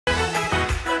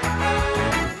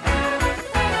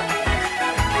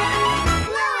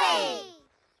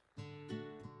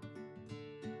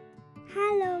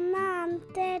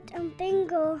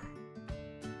Bingo.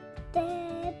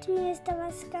 Dad, mir ist da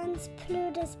was ganz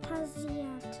Blödes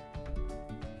passiert.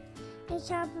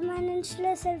 Ich habe meinen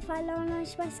Schlüssel verloren und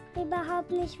ich weiß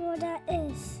überhaupt nicht, wo der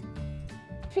ist.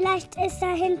 Vielleicht ist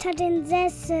er hinter den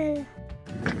Sessel.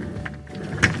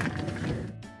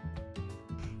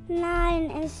 Nein,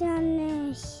 ist er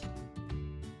nicht.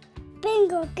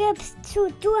 Bingo, gib's zu,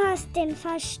 du hast den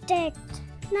versteckt.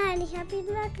 Nein, ich habe ihn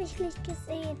wirklich nicht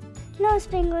gesehen. Los,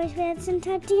 Bingo, ich will jetzt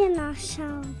hinter dir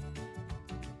nachschauen.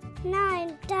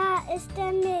 Nein, da ist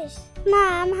er nicht.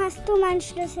 Mom, hast du meinen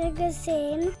Schlüssel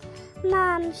gesehen?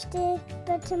 Mom, steh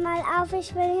bitte mal auf,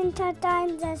 ich will hinter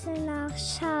deinen Sessel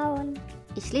nachschauen.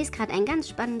 Ich lese gerade ein ganz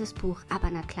spannendes Buch, aber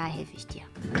na klar helfe ich dir.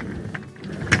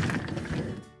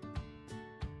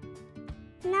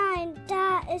 Nein,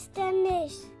 da ist er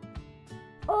nicht.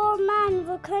 Oh Mann,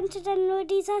 wo könnte denn nur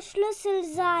dieser Schlüssel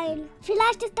sein?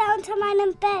 Vielleicht ist er unter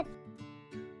meinem Bett.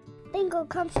 Bingo,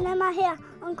 komm schnell mal her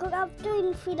und guck, ob du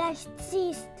ihn vielleicht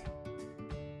siehst.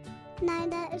 Nein,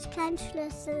 da ist kein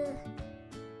Schlüssel.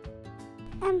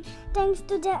 Denkst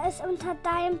du, der ist unter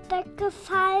deinem Bett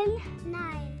gefallen?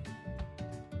 Nein.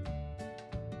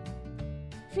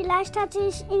 Vielleicht hatte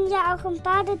ich ihn ja auch im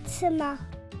Badezimmer.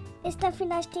 Ist er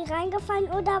vielleicht hier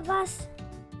reingefallen oder was?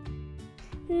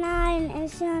 Nein,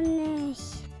 ist er nicht.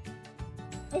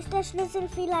 Ist der Schlüssel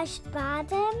vielleicht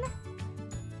baden?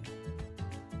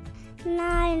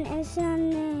 Nein, ist er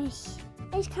nicht.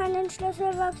 Ich kann den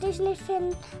Schlüssel wirklich nicht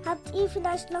finden. Habt ihr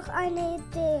vielleicht noch eine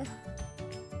Idee?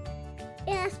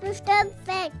 Er ist bestimmt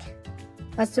weg.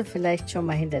 Hast du vielleicht schon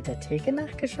mal hinter der Theke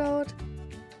nachgeschaut?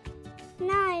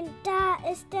 Nein, da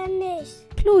ist er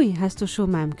nicht. Bluey, hast du schon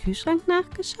mal im Kühlschrank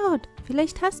nachgeschaut?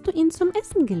 Vielleicht hast du ihn zum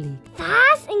Essen gelegt.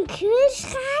 Was? Im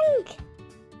Kühlschrank?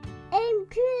 Im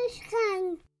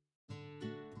Kühlschrank.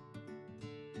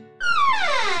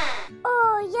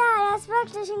 Oh ja, er ist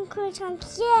wirklich im Kühlschrank.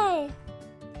 Yay!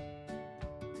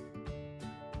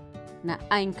 Na,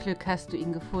 ein Glück hast du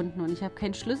ihn gefunden und ich habe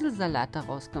keinen Schlüsselsalat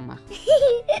daraus gemacht.